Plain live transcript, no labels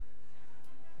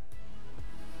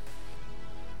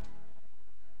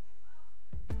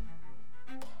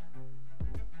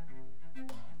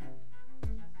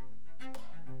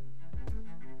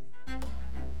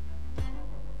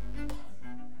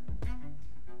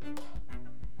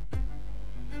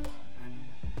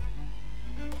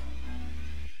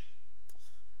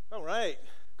right.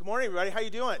 Good morning, everybody. How you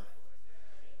doing?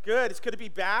 Good. It's good to be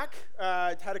back.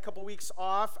 Had a couple weeks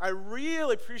off. I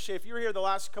really appreciate if you were here the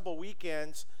last couple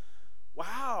weekends.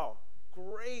 Wow,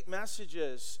 great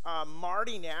messages.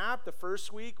 Marty Knapp, the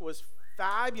first week was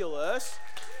fabulous.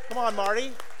 Come on,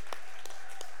 Marty.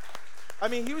 I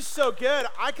mean, he was so good.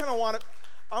 I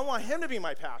want him to be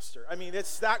my pastor. I mean,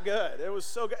 it's that good. It was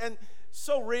so good and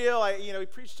so real. He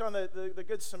preached on the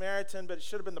Good Samaritan, but it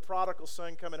should have been the prodigal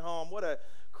son coming home. What a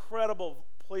incredible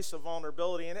place of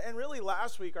vulnerability. And really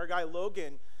last week, our guy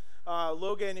Logan,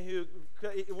 who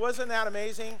wasn't that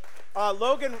amazing.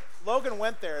 Logan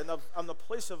went there on the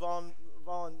place of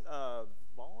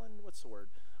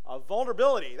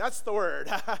vulnerability. That's the word.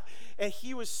 And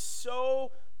he was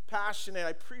so passionate. I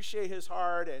appreciate his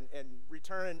heart and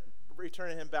returning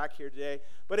him back here today.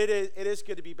 But it is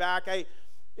good to be back.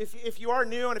 If you are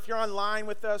new and if you're online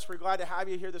with us, we're glad to have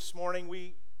you here this morning.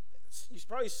 You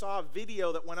probably saw a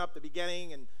video that went up at the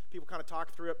beginning and people kind of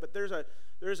talked through it, but there's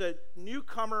a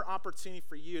newcomer opportunity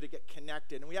for you to get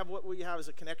connected. And what we have is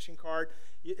a connection card.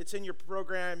 It's in your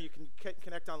program. You can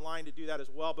connect online to do that as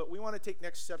well. But we want to take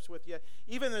next steps with you,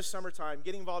 even this summertime,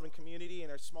 getting involved in community in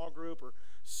a small group or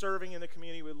serving in the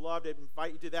community. We'd love to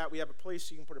invite you to that. We have a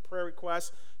place you can put a prayer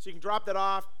request. So you can drop it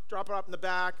off in the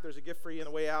back. There's a gift for you on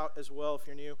the way out as well if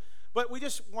you're new. But we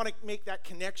just want to make that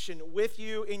connection with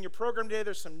you. In your program today,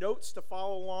 there's some notes to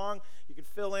follow along. You can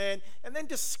fill in and then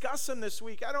discuss them this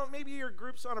week. Maybe your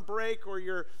group's on a break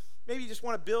or maybe you just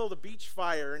want to build a beach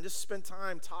fire and just spend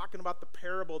time talking about the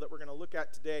parable that we're going to look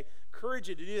at today. Encourage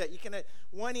you to do that. You can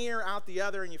one ear out the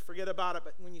other and you forget about it,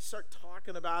 but when you start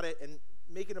talking about it and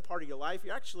making it a part of your life,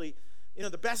 you actually,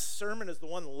 the best sermon is the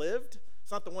one lived.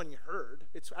 It's not the one you heard.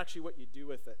 It's actually what you do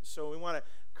with it. So we want to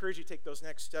encourage you to take those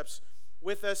next steps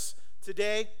with us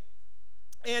today.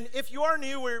 And if you are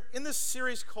new, we're in this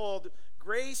series called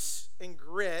Grace and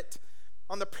Grit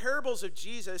on the parables of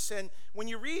Jesus. And when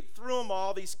you read through them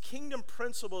all, these kingdom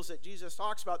principles that Jesus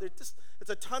talks about, it's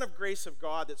a ton of grace of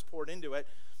God that's poured into it.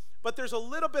 But there's a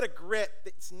little bit of grit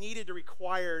that's needed to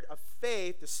require of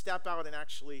faith to step out and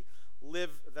actually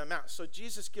live them out. So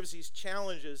Jesus gives these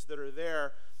challenges that are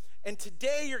there. And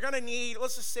today you're going to need,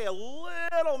 let's just say, a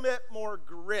little bit more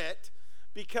grit,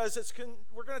 because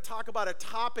we're going to talk about a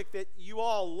topic that you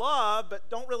all love but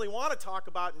don't really want to talk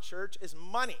about in church, is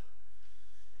money.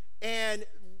 And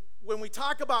when we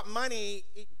talk about money,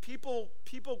 people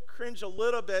cringe a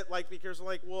little bit, because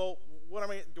well,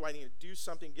 do I need to do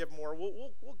something, give more?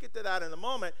 We'll get to that in a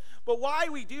moment. But why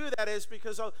we do that is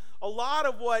because a lot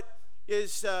of what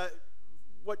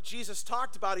Jesus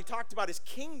talked about, he talked about his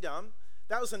kingdom.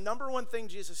 That was the number one thing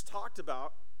Jesus talked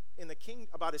about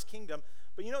about his kingdom.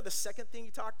 But the second thing he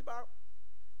talked about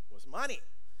was money.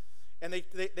 And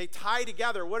they tie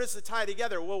together. What does it tie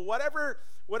together? Well,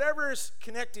 whatever is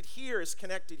connected here is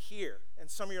connected here.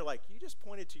 And some of you are like, you just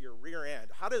pointed to your rear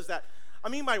end. How does that? I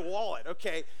mean my wallet,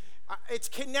 okay? It's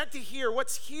connected here.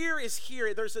 What's here is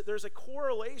here. There's a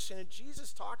correlation, and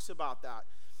Jesus talks about that.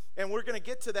 And we're going to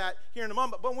get to that here in a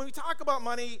moment. But when we talk about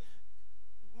money,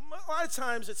 a lot of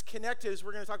times it's connected, as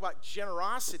we're going to talk about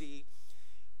generosity.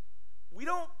 We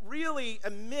don't really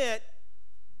admit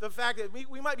the fact that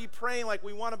we might be praying like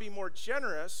we want to be more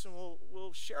generous, and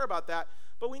we'll share about that,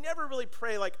 but we never really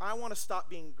pray like, I want to stop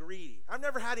being greedy. I've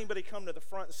never had anybody come to the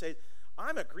front and say,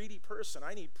 I'm a greedy person,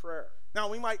 I need prayer. Now,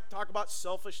 we might talk about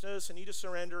selfishness and need to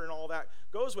surrender and all that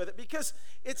goes with it, because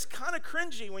it's kind of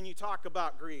cringy when you talk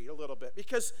about greed a little bit,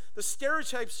 because the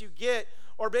stereotypes you get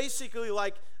are basically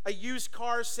like a used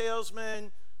car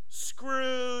salesman,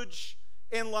 Scrooge,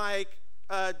 and like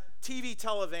a TV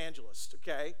televangelist,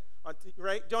 okay?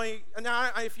 Right?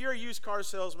 If you're a used car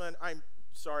salesman, I'm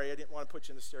sorry, I didn't want to put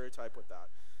you in the stereotype with that.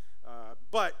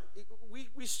 But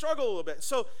we struggle a little bit.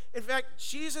 So, in fact,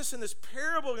 Jesus in this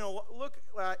parable, look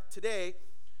at today,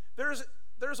 there's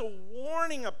a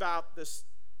warning about this.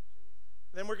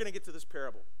 Then we're going to get to this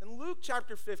parable. In Luke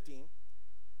chapter 15,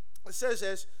 it says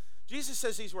this, Jesus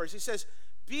says these words. He says,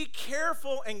 be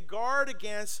careful and guard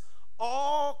against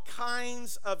all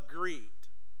kinds of greed.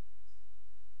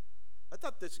 I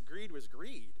thought this greed was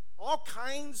greed. All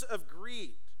kinds of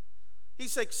greed.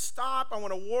 He's like, stop, I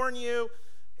want to warn you.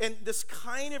 And this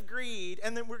kind of greed,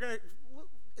 and then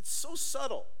it's so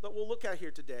subtle that we'll look at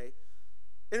here today.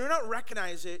 And we don't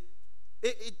recognize it.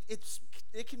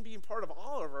 It can be part of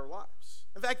all of our lives.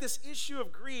 In fact, this issue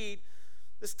of greed,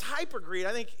 this type of greed,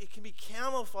 I think it can be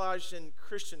camouflaged in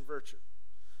Christian virtue.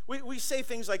 We say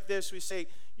things like this. We say,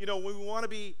 we want to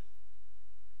be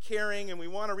caring and we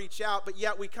want to reach out, but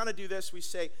yet we kind of do this. We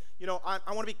say, I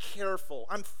want to be careful.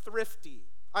 I'm thrifty.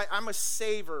 I'm a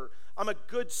saver. I'm a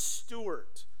good steward.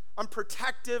 I'm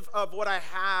protective of what I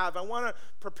have. I want to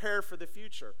prepare for the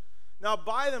future. Now,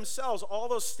 by themselves, all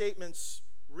those statements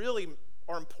really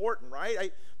are important,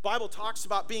 right? Bible talks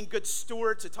about being good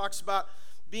stewards. It talks about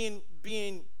being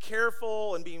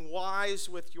careful and being wise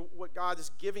with what God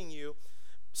is giving you.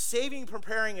 Saving,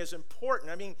 preparing is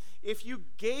important. I mean, if you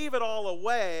gave it all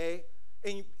away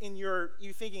and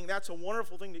you thinking that's a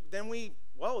wonderful thing, then we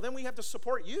have to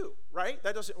support you, right?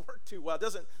 That doesn't work too well.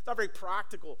 It's not very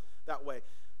practical that way.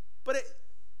 But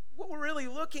what we're really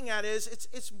looking at is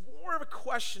it's more of a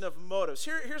question of motives.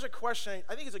 Here's a question,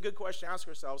 I think it's a good question to ask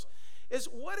ourselves, is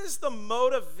what is the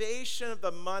motivation of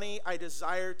the money I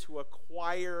desire to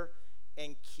acquire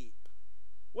and keep?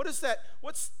 What is that?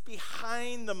 What's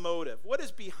behind the motive? What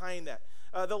is behind that?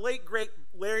 The late, great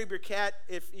Larry Burkett,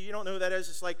 if you don't know who that is,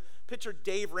 it's like picture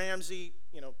Dave Ramsey,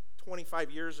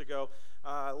 25 years ago.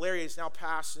 Larry is now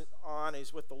passed on,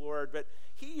 he's with the Lord, but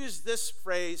he used this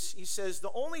phrase. He says,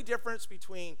 the only difference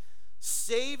between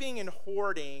saving and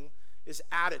hoarding is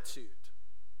attitude.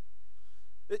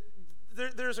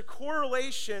 There's a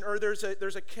correlation, or there's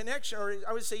a connection, or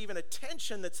I would say even a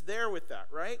tension that's there with that,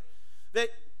 right? That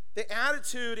the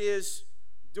attitude is,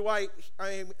 am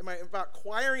I about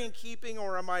acquiring and keeping,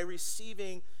 or am I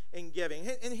receiving and giving?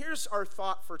 And here's our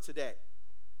thought for today.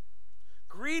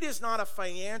 Greed is not a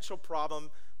financial problem,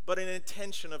 but an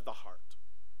intention of the heart.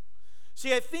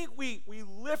 See, I think we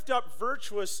lift up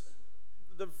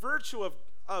the virtue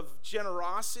of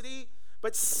generosity,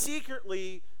 but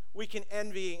secretly we can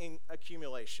envy in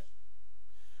accumulation.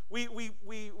 We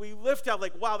lift out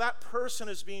like, wow, that person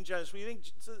is being generous. We think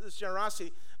this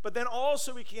generosity, but then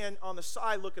also we can, on the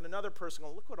side, look at another person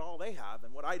and go, look what all they have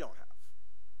and what I don't have.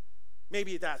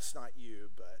 Maybe that's not you,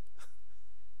 but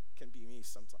it can be me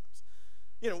sometimes.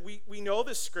 We know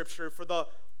this scripture, for the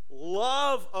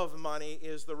love of money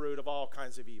is the root of all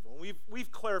kinds of evil. And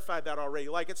we've clarified that already.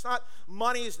 Like,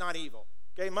 money is not evil.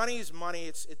 Okay, money is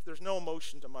money. There's no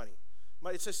emotion to money.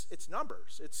 It's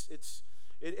numbers.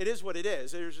 It is what it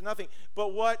is. There's nothing.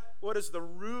 But what is the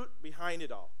root behind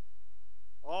it all?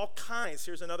 All kinds.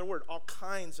 Here's another word. All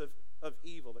kinds of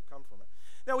evil that come from it.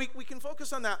 Now, we can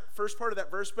focus on that first part of that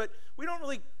verse, but we don't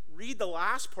really read the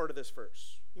last part of this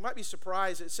verse. You might be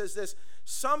surprised. It says this: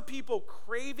 some people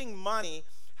craving money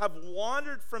have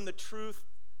wandered from the true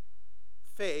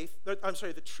faith,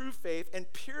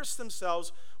 and pierced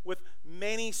themselves with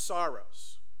many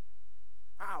sorrows.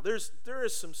 Wow, there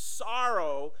is some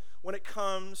sorrow when it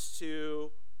comes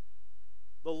to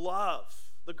the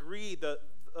love, the greed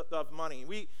of money.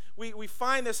 We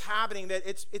find this happening, that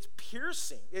it's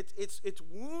piercing, it's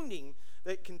wounding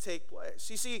that can take place.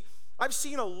 You see, I've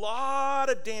seen a lot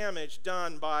of damage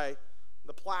done by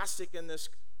the plastic in this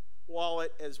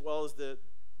wallet, as well as the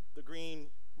green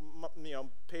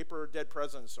paper dead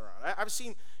presidents around. I've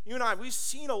seen, we've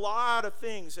seen a lot of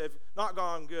things have not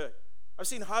gone good. I've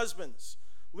seen husbands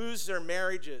lose their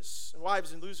marriages, and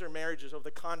wives lose their marriages over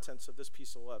the contents of this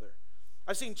piece of leather.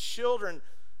 I've seen children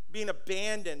being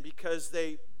abandoned because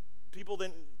the family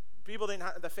didn't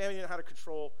know how to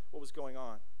control what was going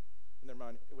on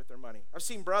with their money. I've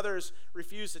seen brothers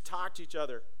refuse to talk to each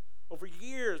other over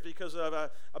years because of a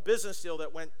business deal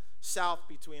that went south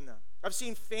between them. I've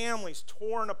seen families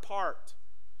torn apart,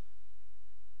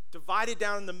 divided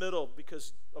down in the middle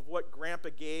because of what grandpa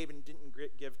gave and didn't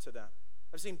give to them.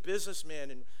 I've seen businessmen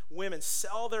and women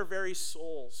sell their very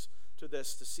souls to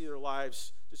this, to see their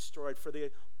lives destroyed for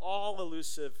the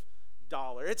all-elusive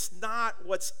dollar. It's not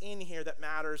what's in here that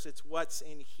matters. It's what's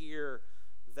in here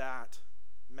that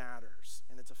matters.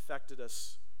 And it's affected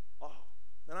us all.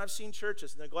 And I've seen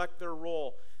churches neglect their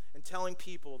role in telling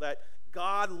people that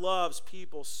God loves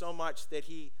people so much that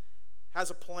he has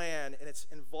a plan, and it's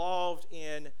involved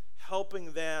in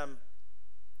helping them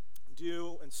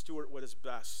do and steward what is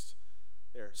best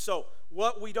there. So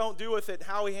what we don't do with it,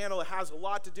 how we handle it, has a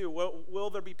lot to do. Will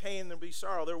there be pain? There will be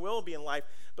sorrow. There will be in life.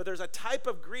 But there's a type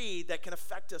of greed that can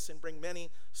affect us and bring many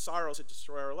sorrows that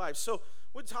destroy our lives. So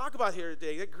we'll talk about here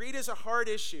today that greed is a hard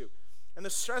issue. And the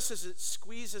stresses it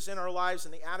squeezes in our lives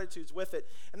and the attitudes with it.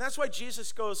 And that's why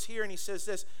Jesus goes here and he says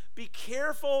this: be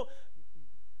careful,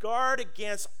 guard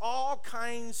against all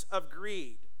kinds of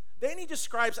greed. Then he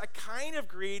describes a kind of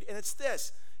greed, and it's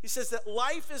this. He says that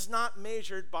life is not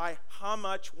measured by how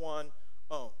much one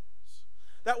owns.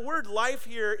 That word life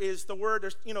here is the word,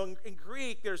 in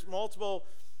Greek, there's multiple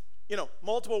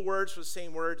words for the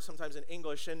same word, sometimes in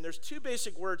English. And there's two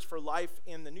basic words for life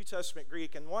in the New Testament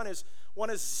Greek. And one is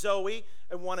zoe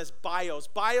and one is bios.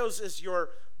 Bios is your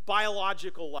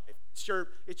biological life. It's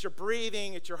your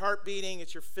breathing, it's your heart beating,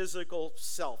 it's your physical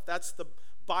self. That's the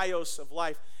bios of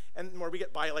life. and where we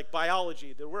get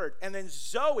biology, the word. And then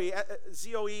Zoe,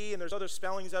 Z-O-E, and there's other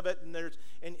spellings of it, and there's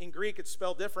in Greek it's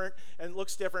spelled different and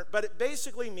looks different, but it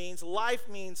basically means life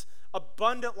means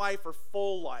abundant life or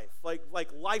full life, like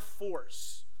life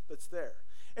force that's there.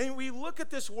 And we look at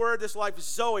this word, this life,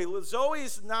 Zoe. Zoe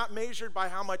is not measured by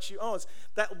how much you own.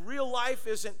 That real life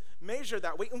isn't measured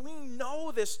that way. And we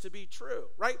know this to be true,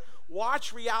 right?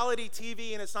 Watch reality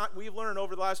TV, and it's not, we've learned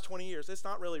over the last 20 years, it's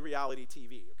not really reality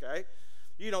TV, okay?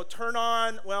 Turn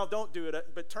on, well, don't do it,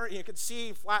 but you can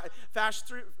see,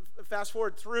 fast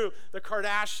forward through the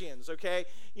Kardashians, okay?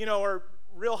 Or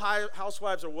Real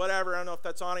Housewives or whatever. I don't know if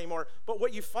that's on anymore. But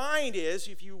what you find is,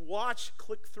 if you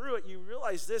click through it, you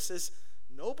realize this is,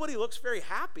 nobody looks very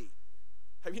happy.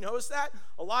 Have you noticed that?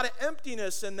 A lot of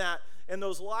emptiness in that, and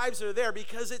those lives are there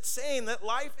because it's saying that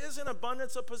life isn't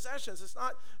abundance of possessions. It's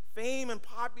not fame and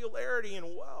popularity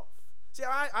and wealth. See,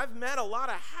 I've met a lot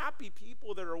of happy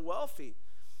people that are wealthy.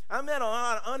 I've met a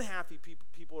lot of unhappy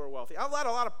people who are wealthy. I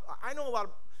know a lot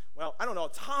of, well, I don't know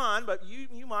a ton, but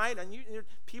you might, and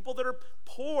people that are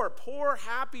poor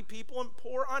happy people, and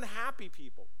poor unhappy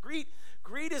people.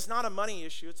 Greed is not a money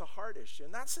issue, it's a heart issue.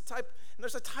 And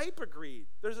there's a type of greed.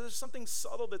 There's something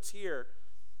subtle that's here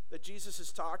that Jesus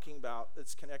is talking about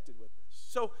that's connected with this.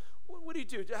 So what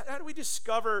do? How do we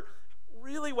discover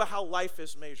really how life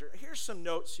is measured? Here's some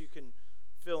notes you can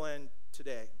fill in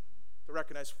today to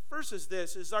recognize. First is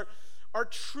this, is our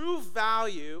true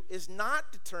value is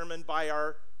not determined by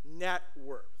our net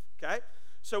worth, okay?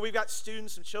 So we've got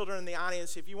students and children in the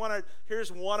audience. If you want to,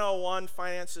 here's 101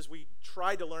 finances we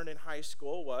tried to learn in high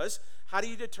school was, how do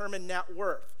you determine net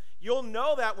worth? You'll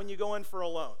know that when you go in for a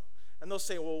loan. And they'll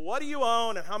say, well, what do you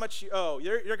own and how much you owe?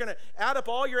 You're going to add up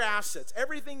all your assets,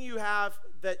 everything you have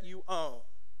that you own.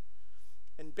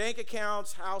 And bank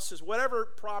accounts, houses, whatever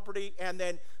property, and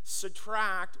then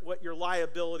subtract what your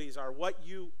liabilities are, what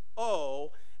you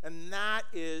owe, and that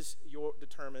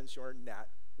determines your net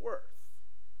worth.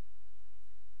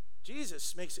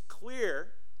 Jesus makes it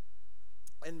clear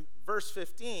in verse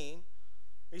 15.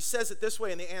 He says it this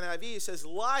way in the NIV. He says,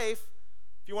 life,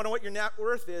 if you want to know what your net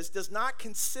worth is, does not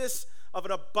consist of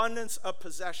an abundance of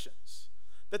possessions.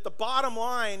 That the bottom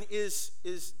line is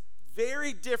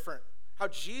very different. How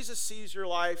Jesus sees your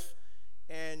life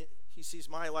and he sees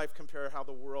my life compared to how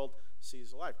the world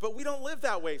sees life. But we don't live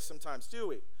that way sometimes, do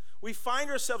we? We find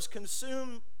ourselves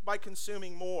consumed by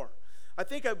consuming more. I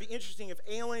think it would be interesting if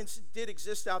aliens did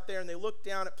exist out there and they looked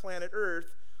down at planet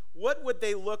Earth, what would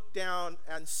they look down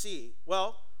and see?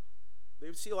 Well, they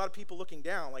would see a lot of people looking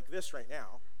down like this right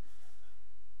now.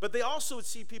 But they also would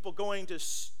see people going to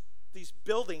these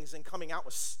buildings and coming out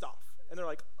with stuff. And they're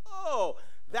like, oh,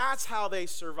 that's how they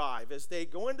survive, as they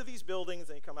go into these buildings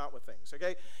and they come out with things,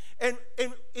 okay? And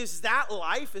is that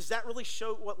life? Does that really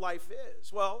show what life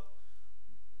is? Well,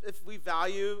 if we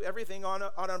value everything on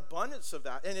an abundance of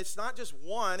that, and it's not just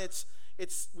one, it's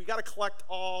we got to collect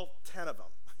all 10 of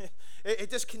them.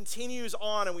 It just continues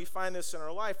on, and we find this in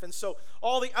our life. And so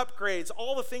all the upgrades,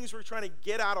 all the things we're trying to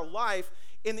get out of life,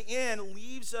 in the end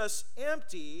leaves us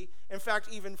empty. In fact,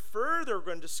 even further, we're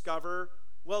going to discover,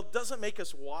 well, it doesn't make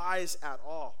us wise at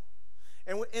all.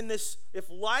 And in this, if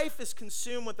life is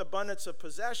consumed with abundance of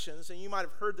possessions, and you might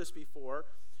have heard this before,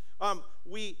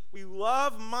 we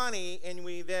love money and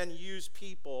we then use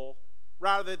people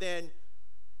rather than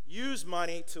use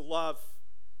money to love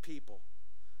people.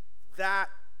 That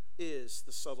is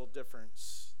the subtle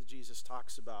difference that Jesus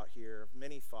talks about here, of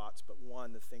many thoughts, but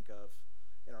one to think of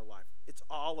in our life. It's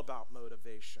all about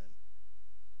motivation.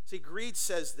 See, greed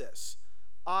says this,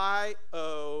 I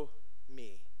owe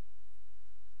me.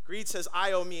 Greed says,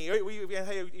 I owe me.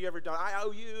 Hey, you ever done, I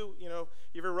owe you? You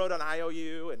ever wrote on I owe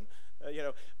you? And,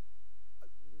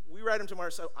 we write them to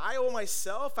ourselves. I owe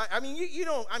myself. You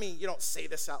don't say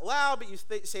this out loud, but you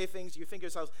say things you think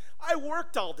yourselves. I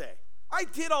worked all day. I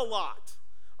did a lot.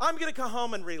 I'm going to come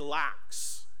home and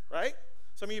relax, right?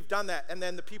 Some of you have done that. And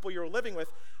then the people you're living with,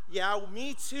 yeah,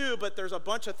 me too, but there's a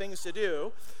bunch of things to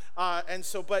do.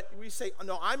 But we say,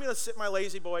 no, I'm going to sit my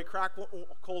lazy boy, crack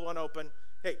cold one open.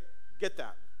 Hey, get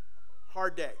that.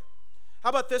 Hard day. How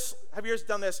about this? Have you ever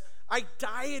done this? I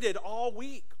dieted all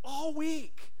week. All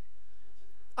week.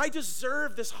 I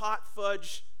deserve this hot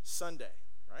fudge sundae,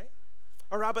 right?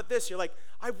 Or how about this? You're like,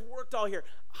 I've worked all year.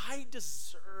 I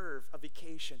deserve a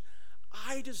vacation.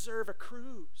 I deserve a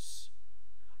cruise.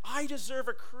 I deserve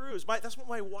a cruise. That's what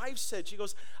my wife said. She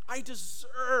goes, I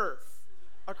deserve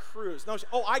a cruise. No,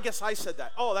 I guess I said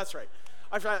that. Oh, that's right.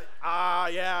 Got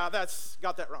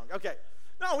that wrong. Okay.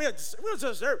 No, we don't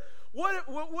deserve. What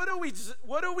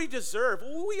do we deserve?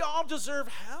 Well, we all deserve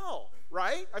hell,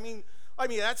 right? I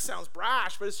mean, that sounds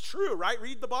brash, but it's true, right?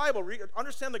 Read the Bible,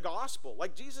 understand the gospel.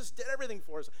 Like Jesus did everything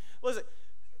for us. Listen,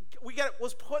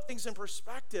 let's put things in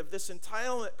perspective. This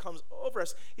entitlement comes over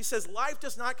us. He says, life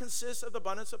does not consist of the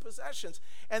abundance of possessions.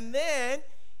 And then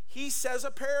he says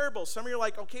a parable. Some of you are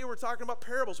like, okay, we're talking about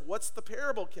parables. What's the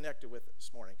parable connected with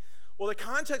this morning? Well, the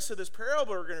context of this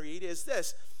parable we're going to read is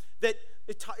this,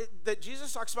 that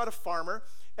Jesus talks about a farmer,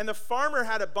 and the farmer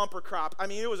had a bumper crop. I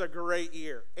mean, it was a great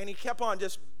year. And he kept on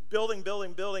just building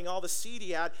all the seed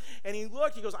he had. And he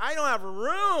goes, I don't have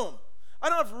room. I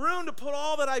don't have room to put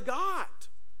all that I got.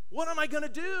 What am I going to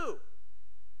do?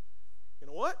 You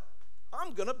know what?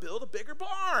 I'm going to build a bigger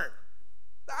barn.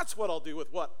 That's what I'll do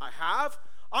with what I have.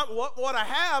 What I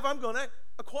have, I'm going to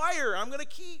acquire. I'm going to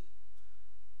keep.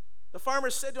 The farmer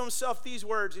said to himself these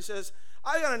words. He says,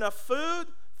 I got enough food,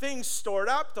 things stored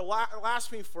up to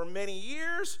last me for many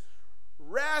years.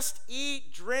 Rest,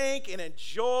 eat, drink, and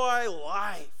enjoy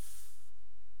life.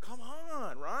 Come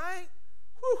on, right?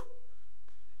 Whew.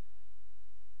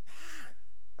 Man,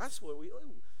 that's what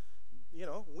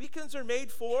weekends are made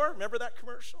for. Remember that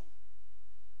commercial?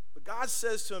 But God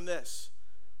says to him this,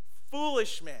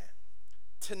 foolish man,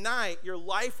 tonight your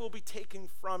life will be taken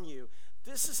from you.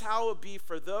 This is how it will be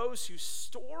for those who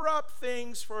store up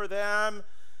things for themselves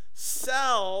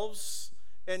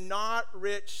and not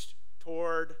rich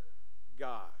toward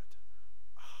God.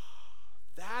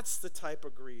 That's the type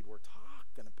of greed we're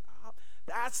talking about.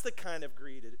 That's the kind of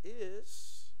greed it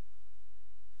is.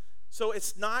 So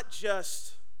it's not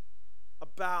just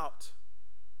about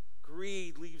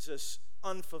greed leaves us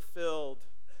unfulfilled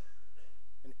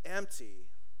and empty.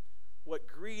 What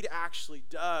greed actually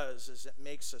does is it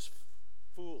makes us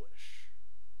foolish.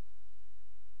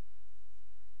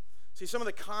 See, some of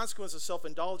the consequences of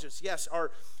self-indulgence, yes,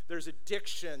 there's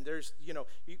addiction.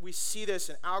 We see this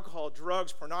in alcohol,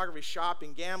 drugs, pornography,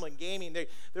 shopping, gambling, gaming.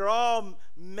 They're all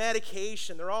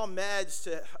medication. They're all meds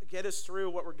to get us through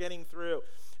what we're getting through.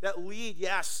 That lead,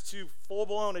 yes, to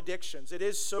full-blown addictions. It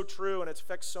is so true, and it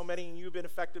affects so many, and you've been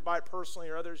affected by it personally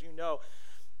or others you know.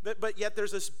 But yet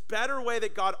there's this better way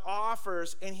that God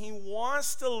offers, and he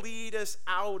wants to lead us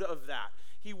out of that.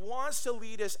 He wants to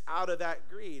lead us out of that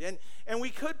greed. And we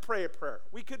could pray a prayer.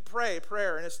 We could pray a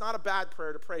prayer, and it's not a bad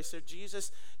prayer to pray. So,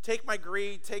 Jesus, take my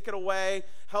greed, take it away,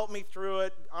 help me through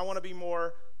it. I want to be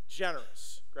more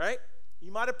generous, right?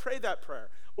 You might have prayed that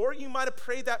prayer. Or you might have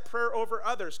prayed that prayer over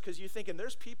others because you're thinking,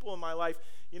 there's people in my life,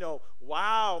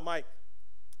 wow, it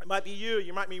might be you.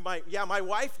 You might be my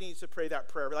wife needs to pray that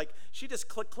prayer. Like, she just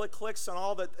clicks on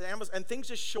all the Amazon, and things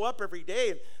just show up every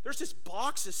day. And there's just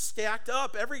boxes stacked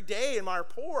up every day in my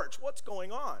porch. What's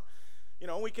going on?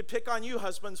 We could pick on you,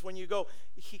 husbands, when you go,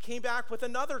 he came back with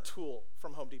another tool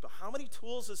from Home Depot. How many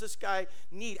tools does this guy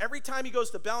need? Every time he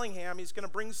goes to Bellingham, he's going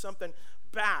to bring something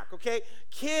back, okay?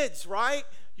 Kids, right?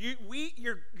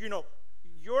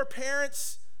 Your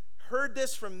parents heard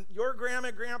this from your grandma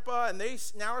and grandpa, and they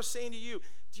now are saying to you,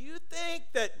 do you think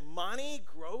that money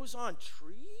grows on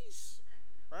trees?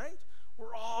 Right?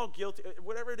 We're all guilty,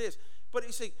 whatever it is. But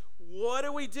you say, what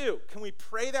do? Can we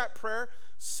pray that prayer?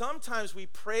 Sometimes we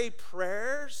pray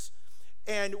prayers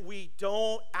and we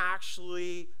don't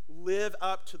actually live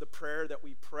up to the prayer that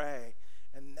we pray.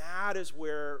 And that is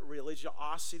where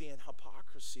religiosity and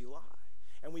hypocrisy lie.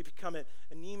 And we become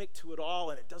anemic to it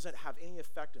all, and it doesn't have any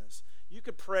effect on us. You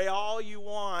could pray all you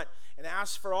want and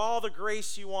ask for all the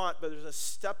grace you want, but there's a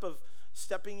step of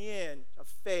stepping in of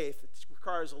faith that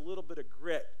requires a little bit of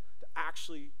grit to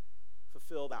actually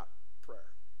fulfill that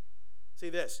prayer.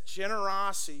 See this,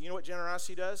 generosity. You know what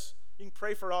generosity does? You can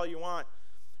pray for all you want.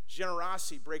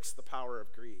 Generosity breaks the power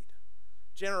of greed.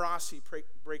 Generosity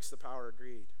breaks the power of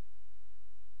greed.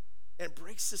 And it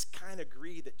breaks this kind of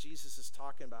greed that Jesus is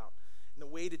talking about. And the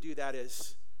way to do that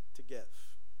is to give.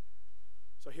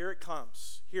 So here it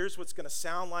comes. Here's what's going to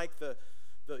sound like the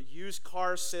used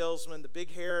car salesman, the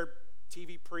big-haired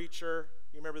TV preacher.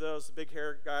 You remember those, the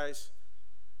big-haired guys?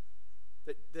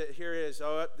 That here it is.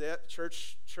 Oh, that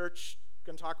church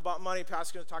going to talk about money.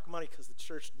 Pastor's going to talk money because the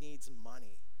church needs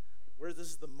money. This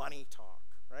is the money talk,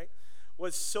 right?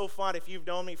 What's so fun, if you've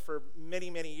known me for many,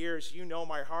 many years, you know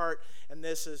my heart, and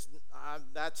that's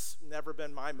never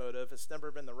been my motive. It's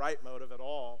never been the right motive at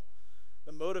all.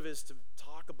 The motive is to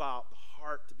talk about the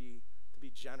heart to be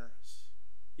generous.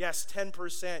 Yes,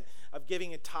 10% of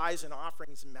giving in tithes and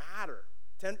offerings matter.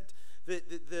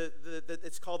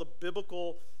 It's called a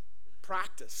biblical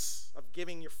practice of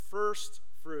giving your first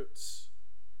fruits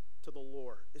to the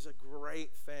Lord is a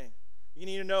great thing. You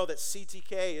need to know that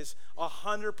CTK is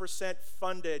 100%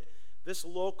 funded. This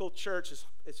local church is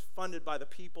funded by the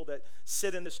people that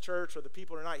sit in this church or the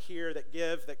people who are not here that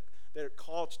give, that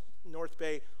call North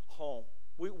Bay home.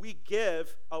 We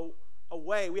give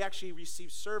away. We actually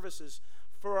receive services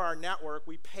for our network.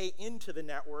 We pay into the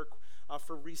network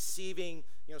for receiving,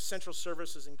 central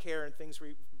services and care and things,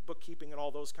 bookkeeping and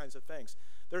all those kinds of things.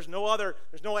 There's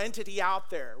no entity out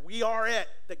there. We are it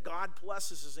that God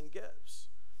blesses us and gives.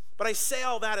 But I say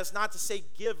all that as not to say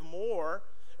give more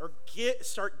or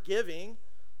start giving,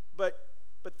 but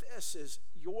this is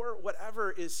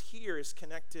whatever is here is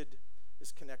connected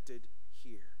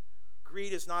here.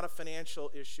 Greed is not a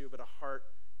financial issue, but a heart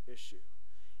issue.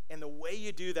 And the way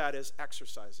you do that is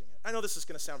exercising it. I know this is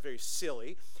going to sound very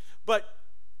silly, but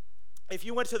if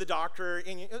you went to the doctor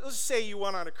and let's say you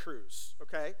went on a cruise,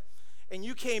 okay? And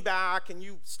you came back and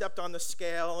you stepped on the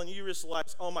scale and you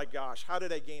realized, oh my gosh, how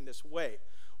did I gain this weight?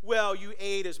 Well, you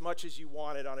ate as much as you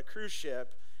wanted on a cruise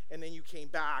ship, and then you came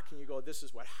back and you go, this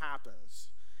is what happens.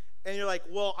 And you're like,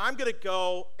 well, I'm going to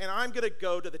go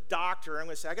to the doctor. I'm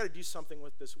going to say, I got to do something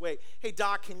with this weight. Hey,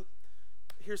 doc,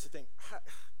 here's the thing.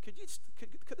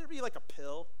 Could there be like a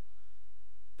pill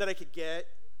that I could get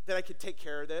that I could take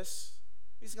care of this?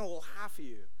 He's going to laugh at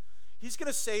you. He's going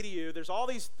to say to you, there's all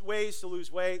these ways to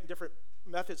lose weight, different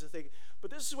methods and things, but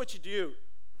this is what you do,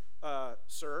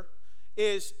 sir,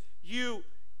 is you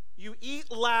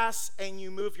eat less and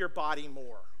you move your body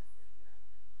more.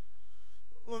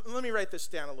 Let me write this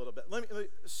down a little bit.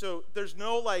 So there's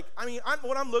no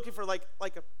what I'm looking for like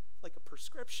a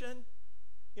prescription,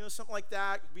 something like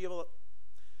that. You'd be able to.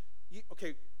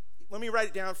 Okay, let me write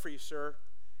it down for you, sir.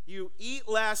 You eat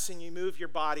less and you move your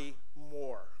body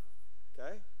more.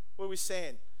 Okay, what are we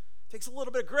saying? It takes a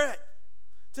little bit of grit.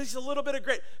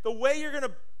 The way you're going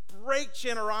to break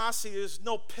generosity, there's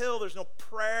no pill, there's no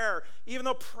prayer. Even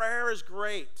though prayer is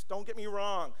great, don't get me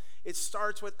wrong. It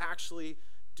starts with actually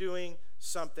doing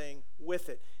something with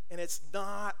it. And it's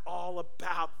not all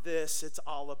about this, it's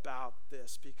all about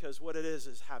this, because what it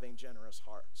is having generous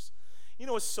hearts. You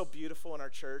know what's so beautiful in our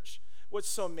church? What's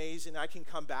so amazing? I can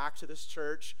come back to this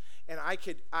church and I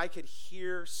could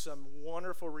hear some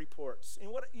wonderful reports. And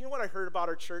what I heard about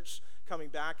our church coming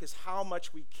back is how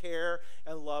much we care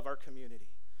and love our community.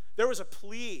 There was a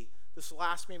plea the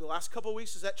last couple of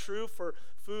weeks. Is that true? For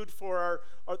food for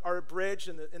our bridge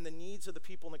and the needs of the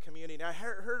people in the community. And I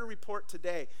heard a report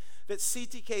today that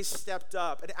CTK stepped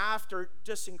up, and after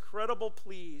just incredible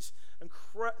pleas,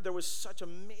 there was such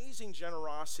amazing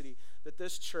generosity that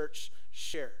this church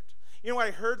shared. What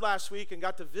I heard last week and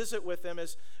got to visit with them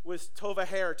was Tova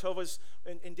Hare. Tova's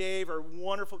and Dave are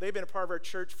wonderful. They've been a part of our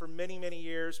church for many, many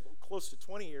years, close to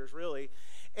 20 years, really.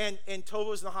 And Tova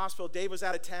was in the hospital. Dave was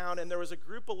out of town, and there was a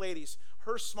group of ladies,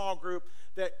 her small group,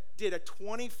 that did a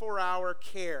 24-hour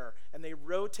care, and they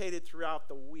rotated throughout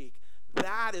the week.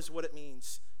 That is what it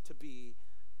means to be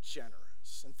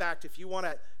generous. In fact, if you want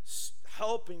to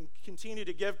help and continue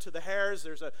to give to the Hares,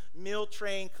 there's a meal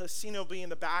train. Casino will be in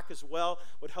the back as well.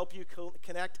 Would help you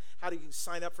connect. How do you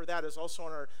sign up for that is also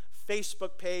on our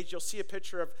Facebook page. You'll see a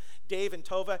picture of Dave and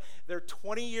Tova. They're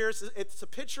 20 years. It's a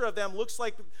picture of them. Looks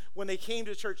like when they came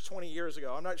to church 20 years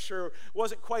ago. I'm not sure. It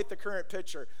wasn't quite the current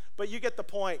picture. But you get the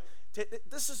point.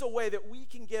 This is a way that we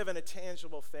can give in a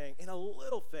tangible thing. In a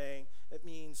little thing, it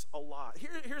means a lot.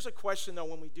 Here's a question, though,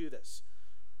 when we do this.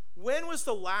 When was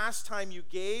the last time you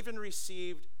gave and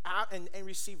received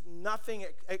nothing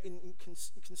and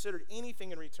considered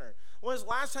anything in return? When was the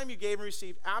last time you gave and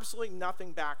received absolutely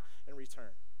nothing back in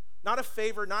return? Not a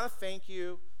favor, not a thank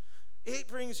you. It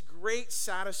brings great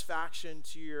satisfaction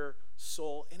to your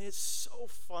soul, and it's so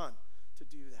fun to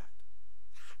do that.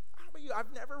 How about you?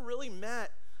 I've never really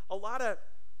met a lot of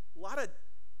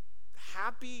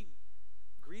happy,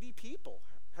 greedy people.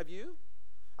 Have you?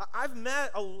 I've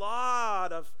met a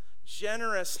lot of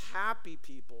generous, happy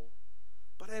people,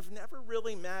 but I've never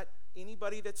really met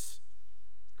anybody that's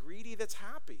greedy that's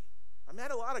happy. I met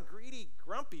a lot of greedy,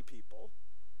 grumpy people,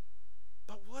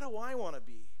 but what do I want to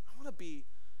be? I want to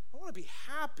be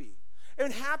happy.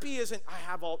 And happy isn't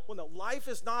life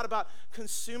is not about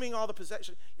consuming all the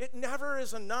possessions. It never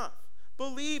is enough.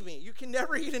 Believe me, you can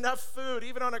never eat enough food,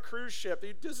 even on a cruise ship.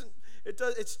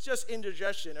 It's just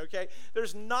indigestion, okay?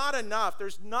 There's not enough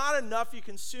you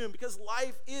consume, because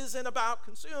life isn't about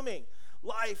consuming.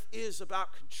 Life is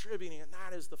about contributing, and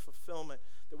that is the fulfillment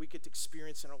that we get to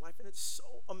experience in our life, and it's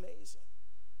so amazing.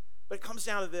 But it comes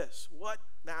down to this: what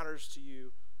matters to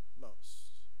you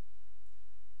most?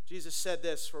 Jesus said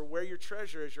this: for where your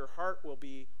treasure is, your heart will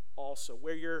be also.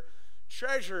 Where your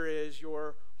treasure is,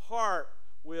 your heart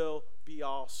will be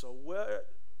also. Where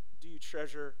do you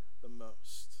treasure the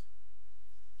most?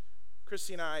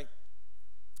 Christy and I,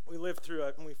 we lived through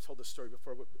and we've told this story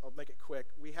before, but I'll make it quick.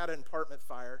 We had an apartment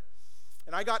fire,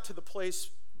 and I got to the place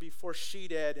before she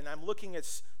did, and I'm looking at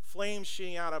flames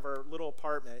shooting out of our little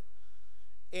apartment.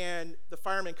 And the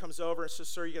fireman comes over and says,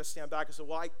 "Sir, you got to stand back." I said,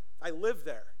 "Well, I live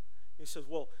there." And he says,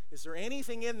 "Well, is there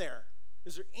anything in there?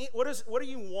 What do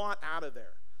you want out of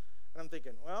there?" And I'm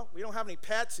thinking, well, we don't have any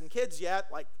pets and kids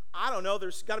yet. Like, I don't know.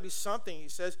 There's got to be something. He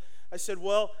says, I said,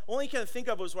 "Well, only you can think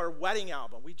of was our wedding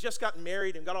album. We just got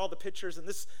married and got all the pictures. And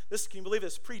this can you believe it?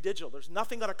 It's pre-digital. There's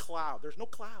nothing on a cloud. There's no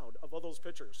cloud of all those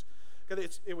pictures.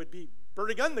 Because it would be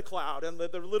burning in the cloud and the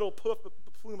little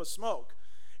plume of smoke."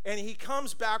 And he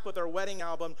comes back with our wedding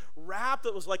album, wrapped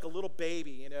it was like a little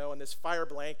baby, in this fire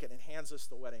blanket, and hands us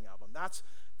the wedding album.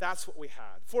 That's what we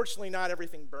had. Fortunately, not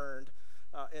everything burned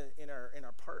in our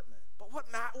apartment. But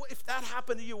if that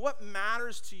happened to you, what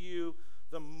matters to you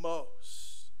the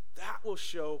most? That will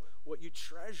show what you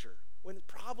treasure. When it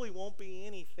probably won't be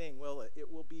anything, will it?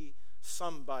 It will be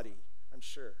somebody, I'm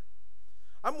sure.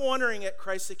 I'm wondering at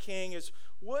Christ the King is,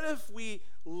 what if we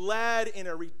led in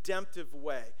a redemptive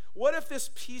way? What if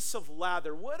this piece of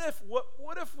leather, what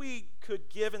if we could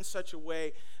give in such a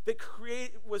way that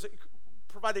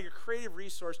provided a creative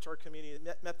resource to our community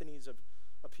that met the needs of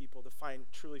people to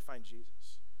truly find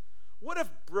Jesus? What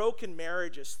if broken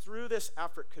marriages through this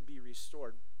effort could be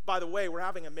restored? By the way, we're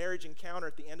having a marriage encounter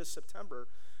at the end of September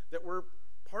that we're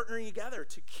partnering together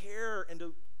to care and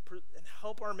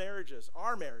help our marriages.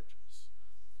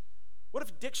 What if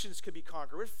addictions could be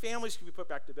conquered? What if families could be put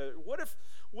back together? What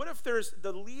if there's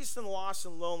the least and lost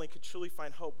and lonely could truly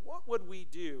find hope? What would we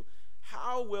do?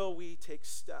 How will we take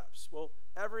steps? Well,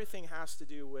 everything has to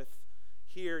do with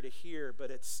here to here,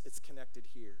 but it's connected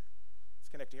here. It's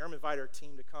connected here. I'm going to invite our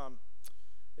team to come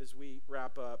as we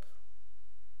wrap up.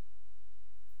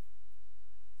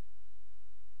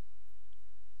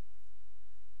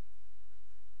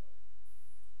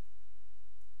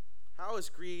 How has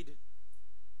greed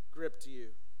gripped you?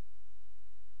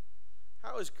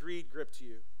 How has greed gripped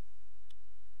you?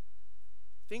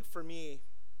 I think for me,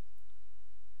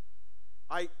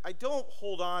 I don't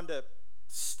hold on to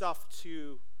stuff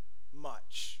too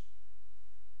much.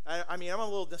 I mean, I'm a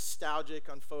little nostalgic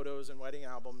on photos and wedding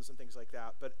albums and things like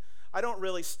that, but I don't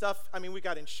really we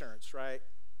got insurance, right?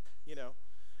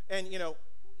 And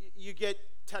you get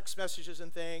text messages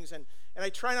and things, and I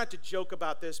try not to joke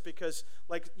about this because,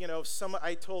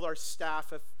 I told our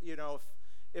staff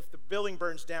if the building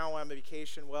burns down while I'm on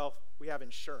vacation, well, we have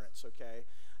insurance, okay?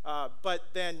 But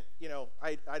then,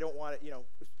 I don't want to,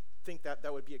 think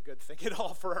that would be a good thing at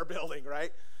all for our building,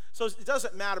 right? So it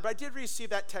doesn't matter. But I did receive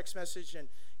that text message, and,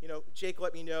 Jake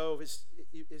let me know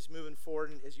is moving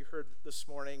forward, and as you heard this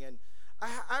morning. And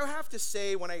I have to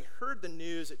say, when I heard the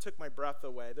news, it took my breath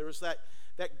away. There was that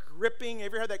gripping.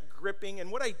 Ever had that gripping?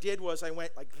 And what I did was I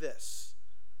went like this.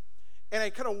 And I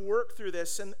kind of worked through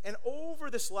this. And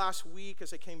over this last week,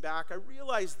 as I came back, I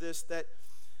realized that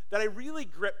I really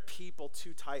grip people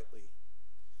too tightly.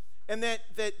 And that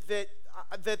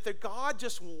God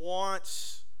just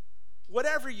wants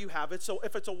whatever you have.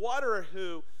 If it's a what or a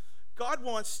who, God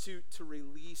wants to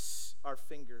release our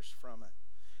fingers from it.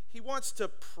 He wants to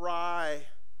pry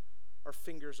our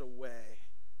fingers away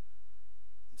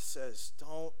and says,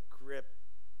 don't grip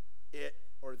it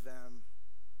or them,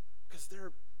 because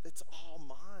it's all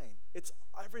mine.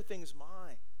 Everything's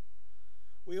mine.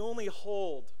 We only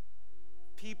hold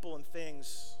people and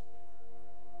things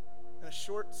in a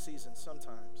short season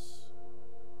sometimes.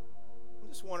 I'm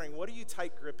just wondering, what are you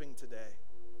tight gripping today?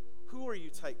 Who are you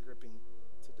tight gripping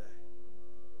today?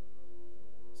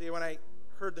 See, when I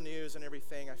heard the news and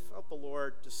everything, I felt the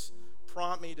Lord just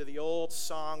prompt me to the old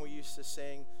song we used to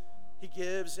sing. He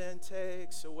gives and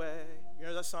takes away. You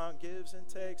know that song, gives and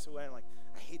takes away? I'm like,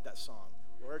 I hate that song,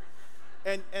 Lord.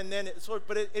 And then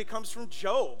it comes from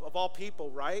Job, of all people,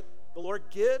 right? The Lord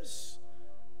gives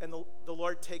and the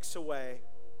Lord takes away.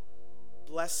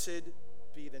 Blessed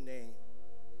be the name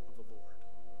of the Lord.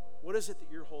 What is it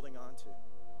that you're holding on to?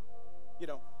 You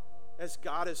know, as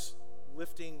God is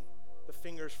lifting the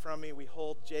fingers from me, we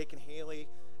hold Jake and Haley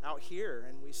out here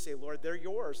and we say, Lord, they're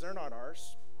yours. They're not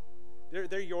ours.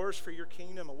 They're yours for your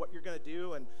kingdom and what you're going to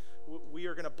do. And we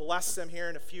are going to bless them here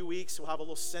in a few weeks. We'll have a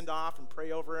little send off and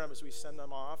pray over them as we send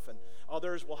them off. And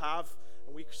others will have,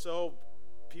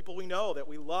 people we know that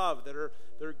we love that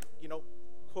they're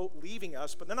quote, leaving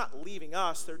us, but they're not leaving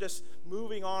us. They're just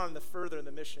moving on further in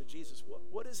the mission of Jesus.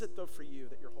 What is it, though, for you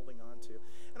that you're holding on to?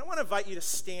 And I want to invite you to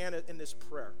stand in this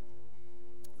prayer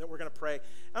that we're going to pray.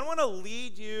 And I want to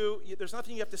lead you. There's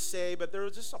nothing you have to say, but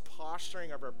there's just a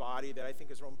posturing of our body that I think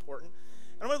is real important.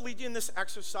 And I'm going to lead you in this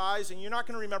exercise, and you're not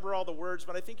going to remember all the words,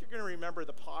 but I think you're going to remember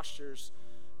the postures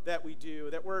that we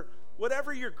do, that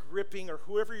whatever you're gripping or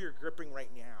whoever you're gripping right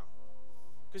now,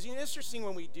 Because it's interesting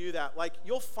when we do that. Like,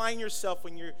 you'll find yourself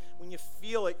when you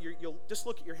feel it, you'll just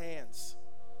look at your hands.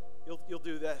 You'll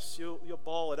do this. You'll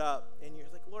ball it up, and you're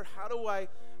like, Lord, how do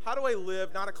I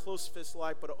live not a close fist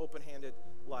life, but an open-handed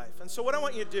life? And so what I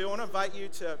want you to do, I want to invite you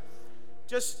to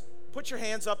just put your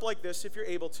hands up like this, if you're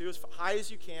able to, as high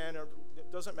as you can, or it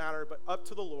doesn't matter, but up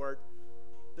to the Lord.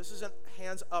 This isn't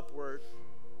hands upward.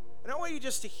 And I want you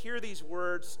just to hear these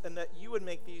words, and that you would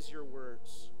make these your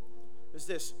words. Is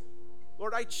this: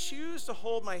 Lord, I choose to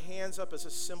hold my hands up as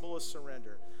a symbol of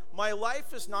surrender. My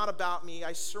life is not about me.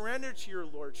 I surrender to your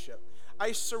lordship.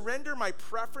 I surrender my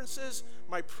preferences,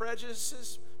 my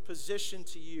prejudices, position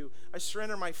to you. I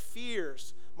surrender my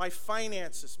fears, my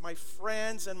finances, my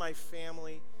friends, and my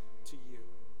family to you.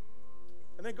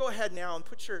 And then go ahead now and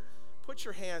put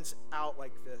your hands out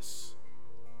like this,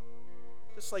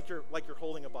 just like you're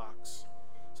holding a box.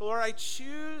 So, Lord, I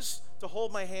choose to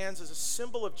hold my hands as a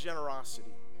symbol of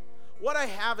generosity. What I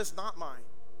have is not mine.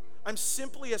 I'm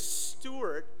simply a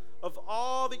steward of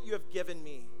all that you have given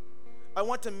me. I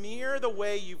want to mirror the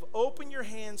way you've opened your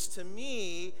hands to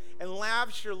me and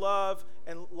lavish your love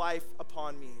and life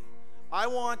upon me. I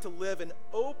want to live an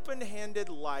open-handed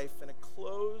life in a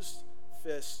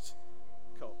closed-fist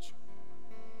culture.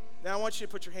 Now I want you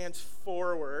to put your hands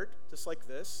forward, just like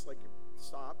this, like you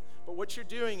stop. But what you're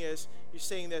doing is, you're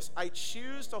saying this: I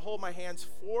choose to hold my hands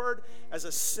forward as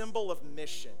a symbol of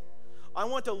mission. I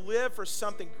want to live for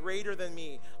something greater than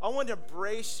me. I want to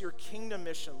embrace your kingdom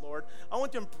mission, Lord. I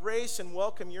want to embrace and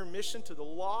welcome your mission to the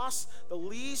lost, the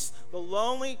least, the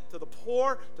lonely, to the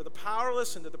poor, to the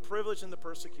powerless, and to the privileged and the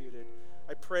persecuted.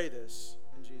 I pray this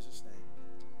in Jesus'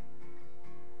 name.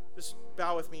 Just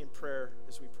bow with me in prayer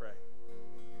as we pray.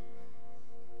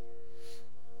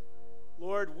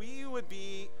 Lord, we would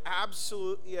be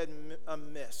absolutely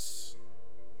amiss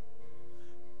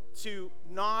to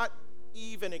not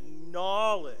even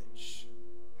acknowledge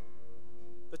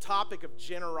the topic of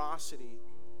generosity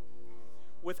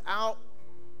without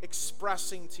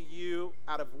expressing to you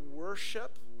out of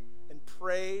worship and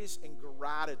praise and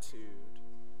gratitude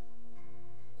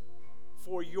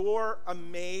for your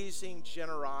amazing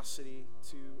generosity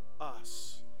to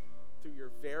us through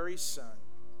your very Son.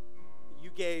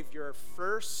 You gave your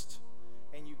first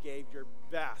and you gave your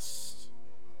best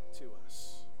to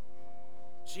us.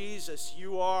 Jesus,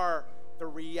 you are the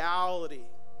reality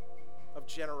of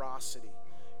generosity.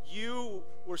 You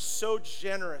were so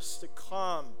generous to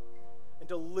come and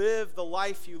to live the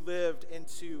life you lived and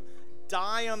to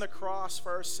die on the cross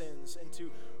for our sins and to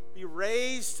be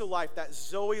raised to life, that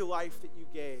Zoe life that you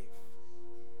gave.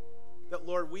 That,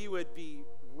 Lord, we would be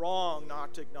wrong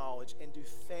not to acknowledge and to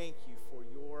thank you for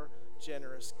your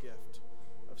generous gift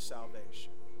of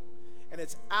salvation. And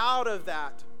it's out of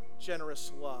that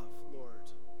generous love, Lord,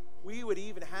 we would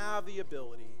even have the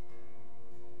ability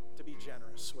to be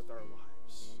generous with our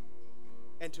lives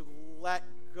and to let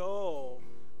go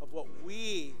of what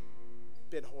we've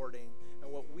been hoarding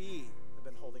and what we have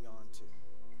been holding on to.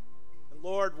 And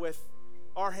Lord, with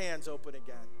our hands open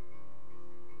again,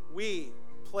 we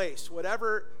place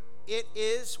whatever it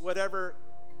is, whatever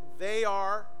they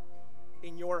are,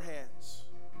 in your hands.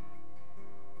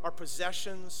 Our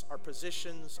possessions, our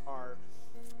positions, our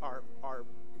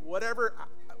whatever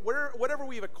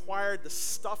we've acquired, the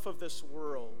stuff of this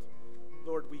world,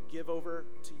 Lord, we give over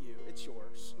to you. It's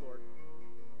yours, Lord.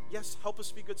 Yes, help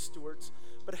us be good stewards,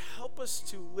 but help us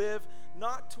to live,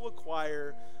 not to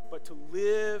acquire, but to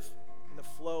live in the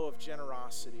flow of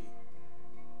generosity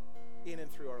in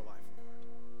and through our life,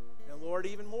 Lord. And Lord,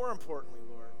 even more importantly,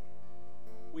 Lord,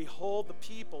 we hold the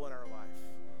people in our life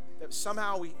that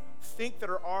somehow we think that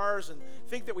are ours and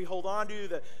think that we hold on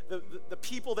to, the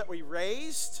people that we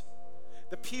raised,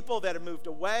 the people that have moved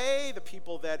away, the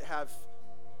people that have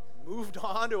moved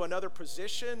on to another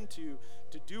position to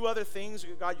do other things,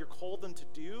 God, you're called them to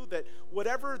do, that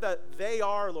whatever that they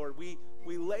are, Lord, we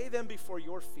lay them before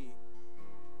your feet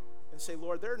and say,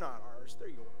 Lord, they're not ours, they're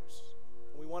yours.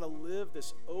 And we want to live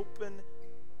this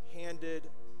open-handed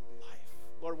life.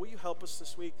 Lord, will you help us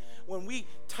this week? When we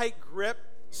tight grip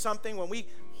something, when we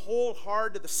hold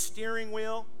hard to the steering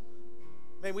wheel,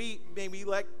 may we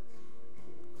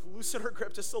loosen our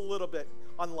grip just a little bit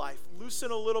on life.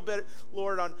 Loosen a little bit,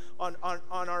 Lord, on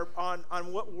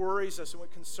what worries us and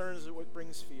what concerns us and what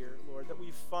brings fear, Lord, that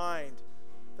we find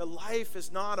that life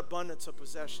is not abundance of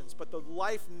possessions, but the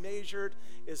life measured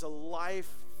is a life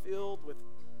filled with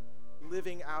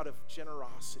living out of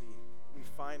generosity. We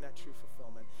find that true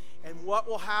fulfillment. And what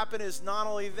will happen is not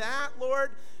only that,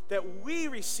 Lord, that we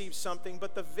receive something,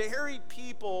 but the very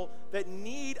people that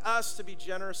need us to be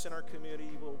generous in our community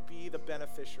will be the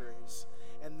beneficiaries.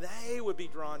 And they would be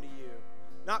drawn to you.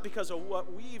 not because of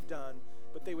what we've done,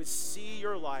 but they would see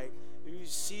your light, they would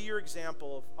see your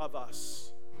example of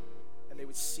us, and they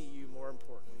would see you more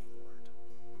importantly, Lord.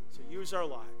 So use our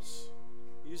lives.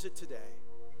 Use it today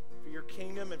for your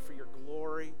kingdom and for your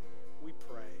glory, we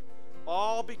pray.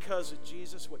 All because of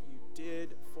Jesus, what you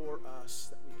did for us,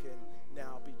 that we can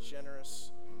now be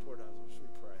generous toward others, we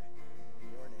pray. In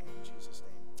your name, in Jesus'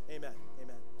 name. Amen.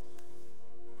 Amen.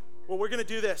 Well, we're going to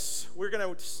do this. We're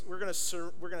going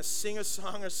to sing a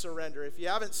song of surrender. If you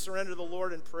haven't surrendered to the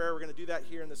Lord in prayer, we're going to do that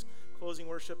here in this closing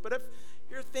worship. But if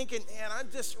you're thinking, man, I'm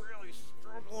just really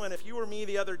struggling. If you were me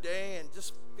the other day and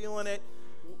just feeling it,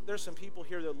 there's some people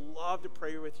here that love to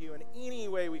pray with you. And any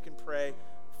way we can pray,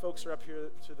 folks are up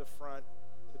here to the front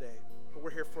today. But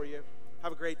we're here for you.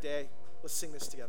 Have a great day. Let's sing this together.